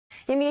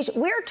Yamiche,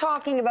 we're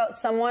talking about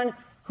someone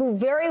who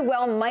very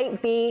well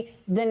might be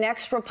the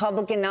next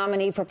Republican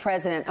nominee for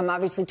president. I'm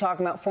obviously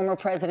talking about former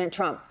President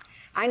Trump.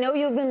 I know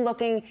you've been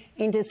looking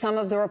into some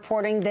of the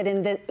reporting that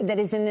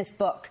is in this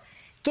book.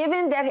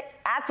 Given that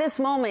at this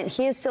moment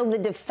he is still the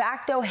de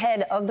facto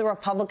head of the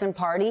Republican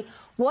Party,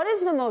 what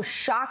is the most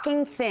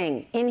shocking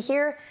thing in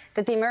here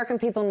that the American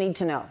people need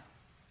to know?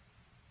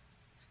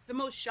 The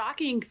most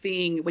shocking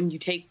thing when you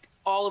take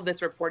all of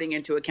this reporting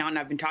into account, and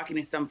I've been talking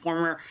to some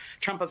former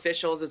Trump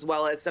officials as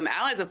well as some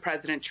allies of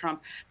President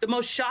Trump, the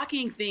most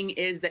shocking thing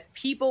is that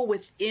people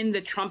within the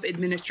Trump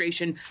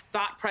administration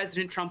thought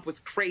President Trump was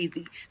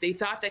crazy. They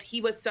thought that he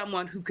was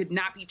someone who could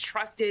not be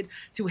trusted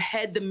to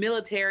head the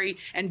military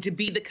and to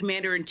be the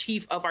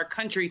commander-in-chief of our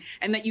country,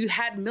 and that you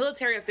had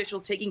military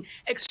officials taking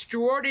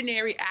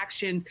extraordinary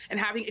actions and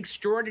having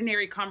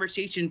extraordinary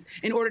conversations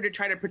in order to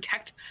try to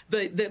protect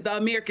the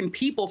American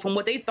people from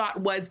what they thought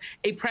was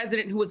a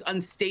president who was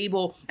unstable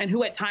and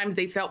who at times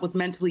they felt was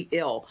mentally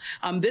ill.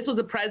 This was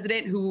a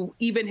president who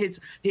even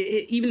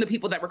the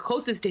people that were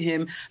closest to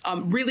him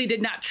really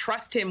did not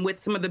trust him with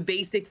some of the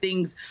basic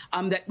things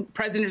that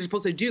presidents are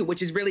supposed to do,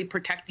 which is really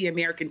protect the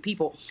American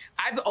people.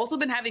 I've also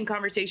been having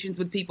conversations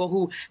with people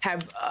who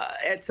have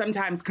at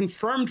sometimes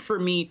confirmed for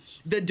me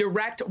the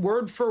direct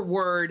word for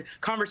word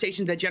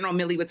conversations that General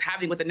Milley was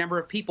having with a number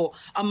of people.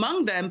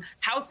 Among them,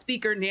 House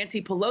Speaker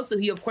Nancy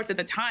Pelosi, who of course at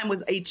the time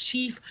was a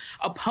chief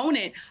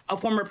opponent of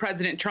former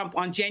President Trump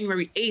on January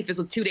 8th. This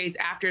was 2 days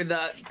after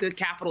the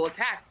Capitol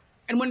attack.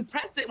 And when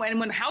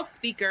House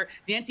Speaker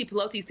Nancy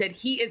Pelosi said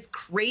he is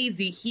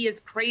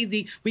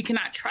crazy, we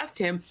cannot trust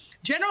him,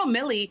 General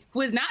Milley,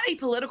 who is not a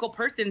political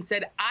person,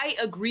 said, I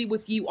agree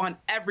with you on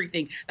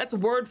everything. That's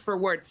word for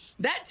word.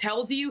 That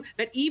tells you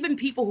that even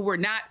people who were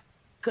not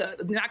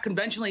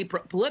conventionally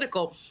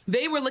political,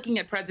 they were looking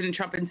at President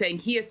Trump and saying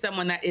he is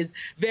someone that is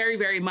very,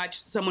 very much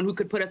someone who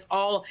could put us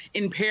all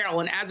in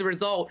peril. And as a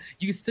result,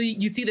 you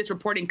see this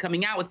reporting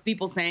coming out with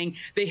people saying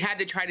they had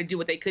to try to do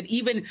what they could,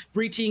 even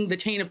breaching the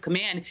chain of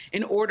command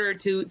in order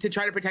to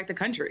try to protect the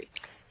country.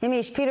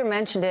 Yamiche, Peter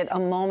mentioned it a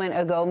moment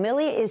ago.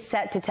 Milley is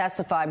set to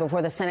testify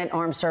before the Senate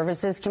Armed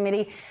Services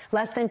Committee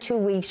less than 2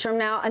 weeks from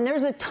now. And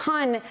there's a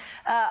ton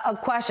of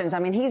questions. I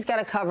mean, he's got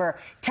to cover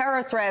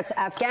terror threats,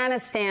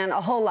 Afghanistan, a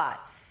whole lot.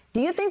 Do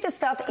you think the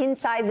stuff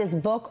inside this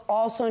book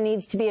also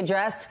needs to be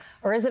addressed,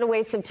 or is it a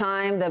waste of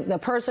time? The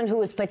person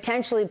who is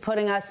potentially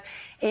putting us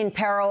in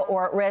peril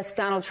or at risk,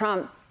 Donald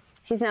Trump,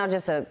 he's now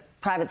just a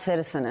private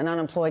citizen, an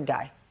unemployed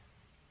guy.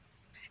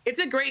 It's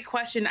a great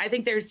question. I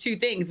think there's two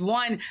things.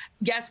 One,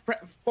 yes,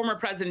 former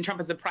President Trump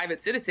is a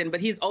private citizen, but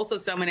he's also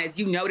someone, as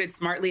you noted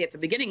smartly at the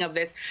beginning of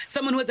this,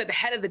 someone who is at the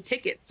head of the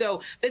ticket.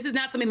 So this is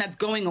not something that's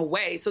going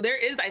away. So there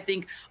is, I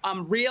think,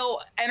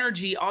 real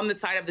energy on the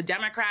side of the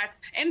Democrats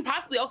and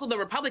possibly also the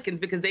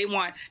Republicans, because they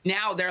want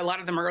now, a lot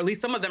of them, or at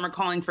least some of them, are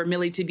calling for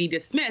Milley to be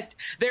dismissed.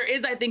 There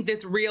is, I think,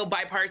 this real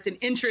bipartisan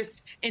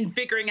interest in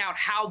figuring out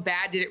how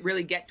bad did it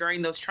really get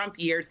during those Trump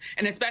years,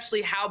 and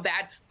especially how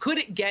bad could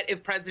it get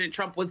if President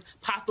Trump was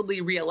possibly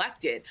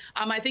reelected.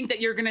 I think that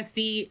you're going to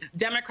see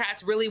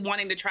Democrats really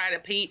wanting to try to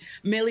paint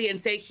Milley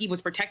and say he was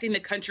protecting the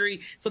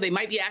country. So they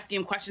might be asking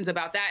him questions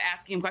about that,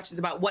 asking him questions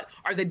about what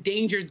are the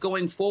dangers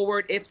going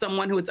forward if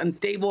someone who is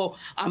unstable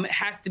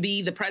has to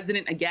be the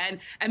president again.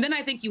 And then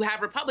I think you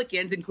have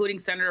Republicans, including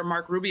Senator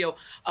Marco Rubio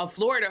of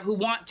Florida, who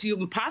want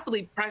to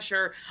possibly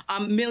pressure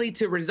Milley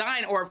to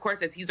resign, or of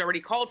course, as he's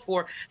already called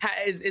for,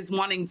 is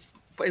wanting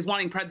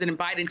President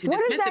Biden to dismiss him.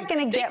 What is that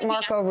going to get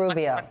Marco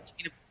Rubio?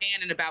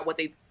 And about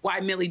why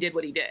Milley did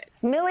what he did.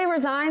 Milley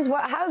resigns.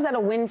 How is that a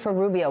win for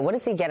Rubio? What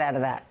does he get out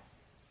of that?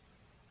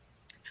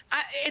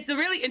 It's a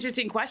really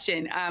interesting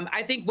question.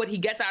 I think what he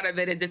gets out of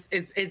it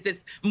is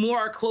this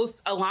more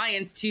close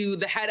alliance to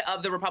the head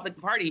of the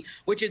Republican Party,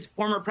 which is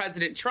former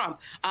President Trump.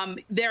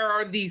 There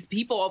are these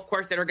people, of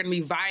course, that are going to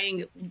be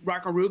vying,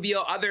 Marco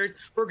Rubio, others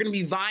who are going to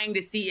be vying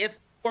to see if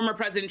former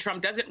President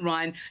Trump doesn't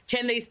run,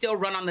 can they still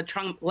run on the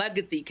Trump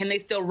legacy? Can they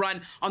still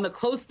run on the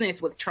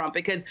closeness with Trump?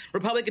 Because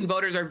Republican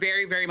voters are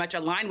very, very much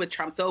aligned with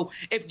Trump. So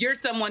if you're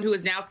someone who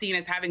is now seen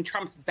as having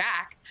Trump's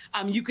back,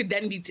 you could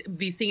then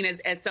be seen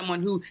as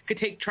someone who could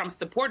take Trump's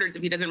supporters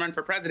if he doesn't run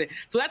for president.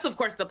 So that's, of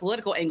course, the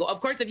political angle. Of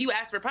course, if you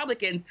ask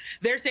Republicans,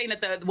 they're saying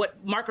that what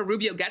Marco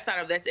Rubio gets out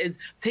of this is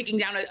taking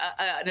down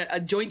a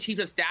joint chief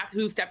of staff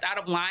who stepped out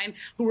of line,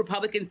 who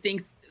Republicans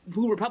think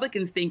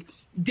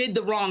did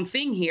the wrong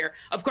thing here.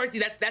 Of course,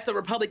 that's a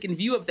Republican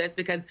view of this,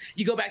 because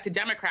you go back to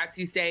Democrats,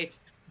 you say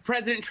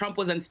President Trump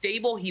was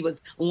unstable. He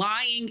was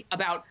lying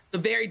about the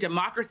very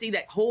democracy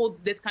that holds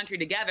this country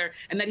together,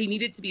 and that he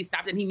needed to be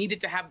stopped, and he needed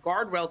to have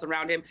guardrails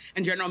around him.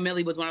 And General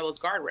Milley was one of those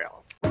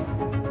guardrails.